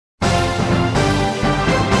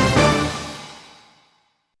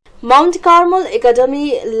Mount Carmel academy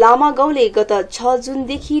लामागाउँले गत 6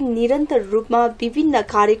 जुनदेखि निरन्तर रूपमा विभिन्न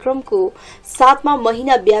कार्यक्रमको साथमा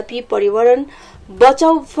महिनाव्यापी पर्यावरण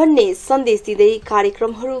बचाऊ भन्ने सन्देश दिँदै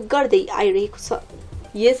कार्यक्रमहरू गर्दै आइरहेको छ।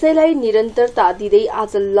 यसैलाई निरन्तरता दिँदै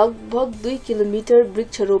आज लगभग 2 किलोमिटर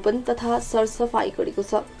वृक्षरोपण तथा सरसफाई गरेको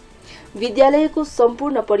छ। विद्यालयको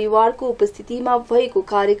सम्पूर्ण परिवारको उपस्थितिमा भएको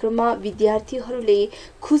कार्यक्रममा विद्यार्थीहरूले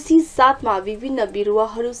खुशी साथमा विभिन्न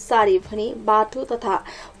बिरुवाहरू सारे भने बाटो तथा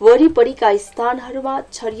वरिपरिका स्थानहरूमा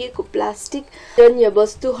छरिएको प्लास्टिक जन्य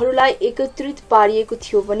वस्तुहरूलाई एकत्रित पारिएको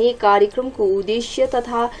थियो भने कार्यक्रमको उद्देश्य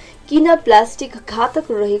तथा किन प्लास्टिक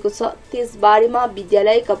घातक रहेको छ त्यस बारेमा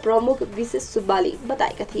विद्यालयका प्रमुख विशेष सुब्बाले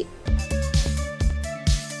बताएका थिए।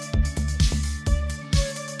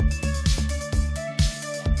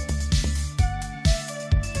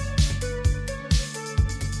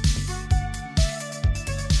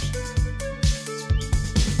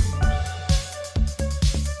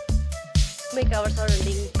 Make our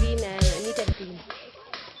surrounding clean and neat and clean.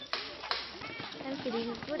 I'm feeling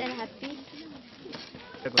good and happy.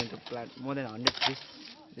 We're going to plant more than 100 trees.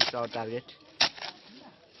 This is our target.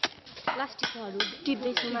 प्लास्टिकहरू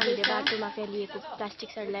टिप्दैछौँ हामीले बाटोमा फ्यालिएको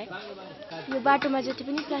प्लास्टिक्सहरूलाई। यो बाटोमा जति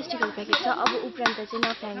पनि प्लास्टिकहरू फ्याँकेको छ अब उपरान्त चाहिँ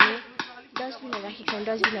नफ्याँक्ने, डस्टबिनहरू राखेको छ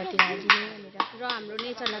डस्टबिनहरूतिर हालिदिने भनेर र हाम्रो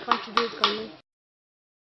नेचरलाई कन्ट्रिब्युट गर्नु।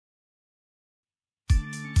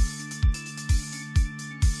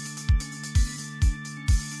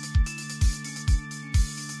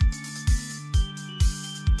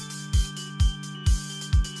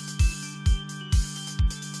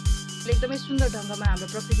 एकदमै सुन्दर ढङ्गमा हाम्रो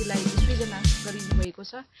प्रकृतिलाई सृजना गरिनु भएको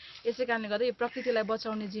छ। यसै कारणले गर्दा यो प्रकृतिलाई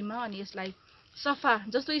बचाउने जिम्मा अनि यसलाई सफा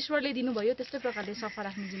जस्तो ईश्वरले दिनुभयो त्यस्तै प्रकारले सफा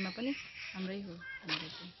राख्ने जिम्मा पनि हाम्रै हो।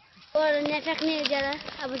 और नफ्याँक्ने ज्यादा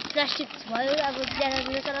अब प्लास्टिक भयो अब ज्यादा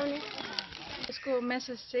नचलाउने। यसको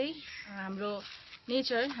मेसेज चाहिँ हाम्रो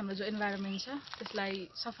नेचर हाम्रो जो इन्भाइरोमेन्ट छ त्यसलाई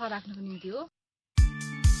सफा राख्नको निम्ति हो।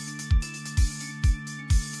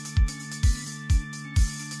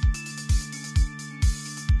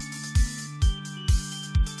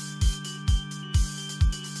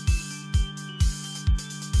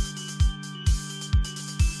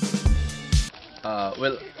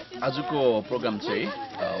 वेल आजको प्रोग्राम चाहिँ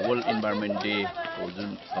वर्ल्ड इन्भाइरोमेन्ट डे को जुन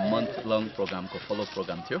मन्थ लङ प्रोग्रामको फलो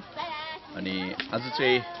प्रोग्राम थियो अनि आज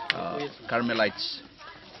चाहिँ कार्मेलाइट्स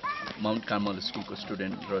माउन्ट कार्मल स्कुलको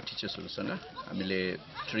स्टुडेन्ट र टिचर्सहरूसँग हामीले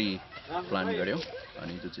ट्री प्लान गऱ्यौँ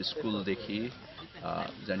अनि जो चाहिँ स्कुलदेखि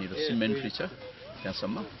जहाँनिर सिमेन्ट्री छ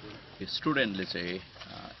त्यहाँसम्म यो स्टुडेन्टले चाहिँ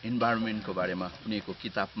इन्भाइरोमेन्टको बारेमा उनीहरूको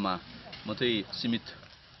किताबमा मात्रै सीमित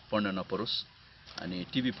पढ्न नपरोस् अनि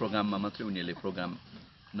टिभी प्रोग्राममा मात्रै उनीहरूले प्रोग्राम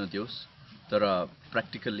नदियोस् तर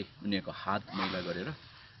प्र्याक्टिकल्ली उनीहरूको हात मैला गरेर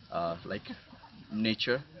लाइक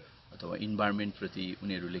नेचर अथवा इन्भाइरोमेन्ट प्रति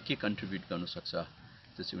उनीहरूले के कन्ट्रिब्युट गर्न सक्छ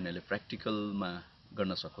त्यो चाहिँ उनीहरूले प्र्याक्टिकलमा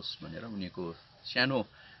गर्न सकोस् भनेर उनीहरूको सानो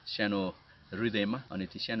सानो हृदयमा अनि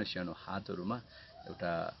ती सानो सानो हातहरूमा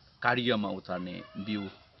एउटा कार्यमा उतार्ने बिउ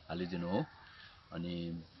हालिदिनु हो। अनि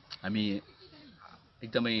हामी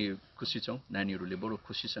एकदमै खुसी छौँ नानीहरूले बडो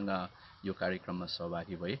खुसीसँग यो कार्यक्रममा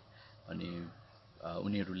सहभागी भए अनि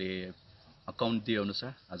उनीहरूले अकाउन्ट दिए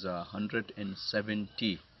अनुसार आज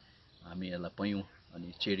 170 हामी यसलाई पयौँ अनि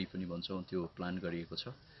चेरी पनि भन्छौँ त्यो प्लान गरिएको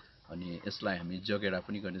छ अनि यसलाई हामी जगेरा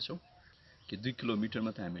पनि गर्नेछौँ कि 2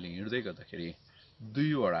 किलोमिटरमा त हामीले हिँड्दै गर्दाखेरि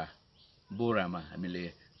 2 वटा बोरामा हामीले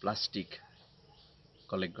प्लास्टिक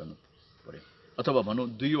कलेक्ट गर्नु पर्यो अथवा भनौँ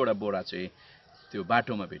 2 वटा बोरा चाहिँ त्यो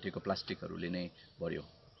बाटोमा भेटेको प्लास्टिकहरूले नै भर्यो।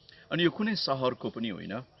 अनि यो कुनै सहरको पनि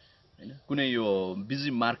होइन हैन कुनै यो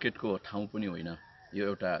बिजी मार्केटको ठाउँ पनि होइन यो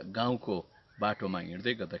एउटा गाउँको बाटोमा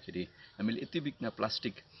हिँड्दै गर्दाखेरि हामीले यति बिघ्न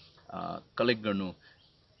प्लास्टिक कलेक्ट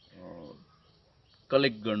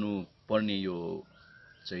गर्नु पर्ने यो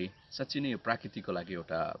चाहिँ साँच्चै नै यो प्रकृतिको लागि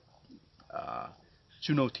एउटा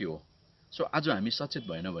चुनौती हो। सो आज हामी सचेत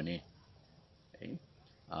भएन भने है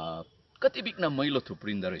कति बिघ्न मैलो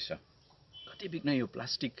थुप्रिँदो रहेछ कति बिघ्न यो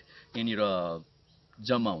प्लास्टिक यहाँनिर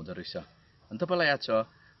जम्मा हुँदो रहेछ अनि तपाईँलाई याद छ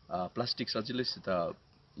प्लास्टिक सजिलैसित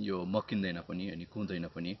यो मकिँदैन पनि अनि कुँदैन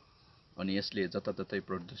पनि अनि यसले जताततै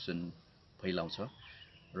प्रदूषण फैलाउँछ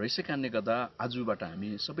र यसै कारणले गर्दा आजबाट हामी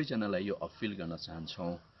सबैजनालाई यो अपिल गर्न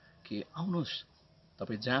चाहन्छौँ कि आउनुहोस्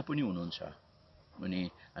तपाईँ जहाँ पनि हुनुहुन्छ अनि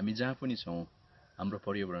हामी जहाँ पनि छौँ हाम्रो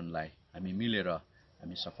पर्यावरणलाई हामी मिलेर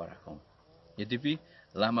हामी सफा राखौँ। यद्यपि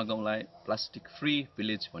लामागाउँलाई प्लास्टिक फ्री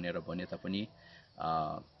भिलेज भनेर भने तापनि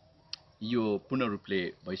यो पूर्ण रूपले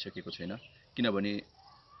भइसकेको छैन किनभने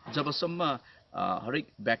जबसम्म हरेक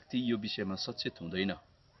व्यक्ति यो विषयमा सचेत हुँदैन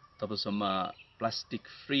तबसम्म प्लास्टिक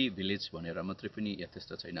फ्री भिलेज भनेर मात्रै पनि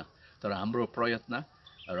यथेष्ट छैन। तर हाम्रो प्रयत्न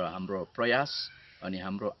र हाम्रो प्रयास अनि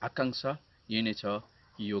हाम्रो आकांक्षा यही नै छ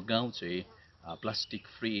यो गाउँ चाहिँ प्लास्टिक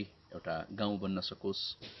फ्री एउटा गाउँ बन्न सकोस्,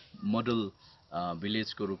 मोडल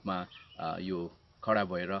भिलेजको रूपमा यो खडा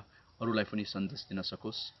भएर अरूलाई पनि सन्देश दिन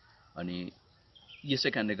सकोस्। अनि यसै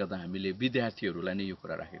कारणले गर्दा हामीले विद्यार्थीहरूलाई नै यो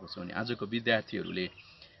कुरा राखेको छौँ। अनि आजको विद्यार्थीहरूले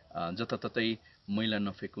जताततै मैला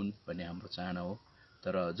नफेकुन् भन्ने हाम्रो चाहना हो।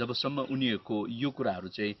 तर जबसम्म उनीहरूको यो कुराहरू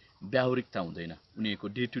चाहिँ व्यावहारिकता हुँदैन, उनीहरूको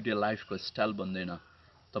डे टु डे लाइफको स्टाइल बन्दैन,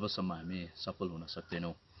 तबसम्म हामी सफल हुन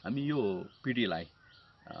सक्दैनौँ। हामी यो पिँढीलाई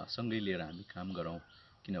सँगै लिएर हामी काम गरौँ,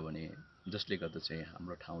 किनभने जसले गर्दा चाहिँ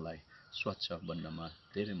हाम्रो ठाउँलाई स्वच्छ बन्नमा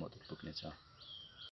धेरै मद्दत पुग्नेछ।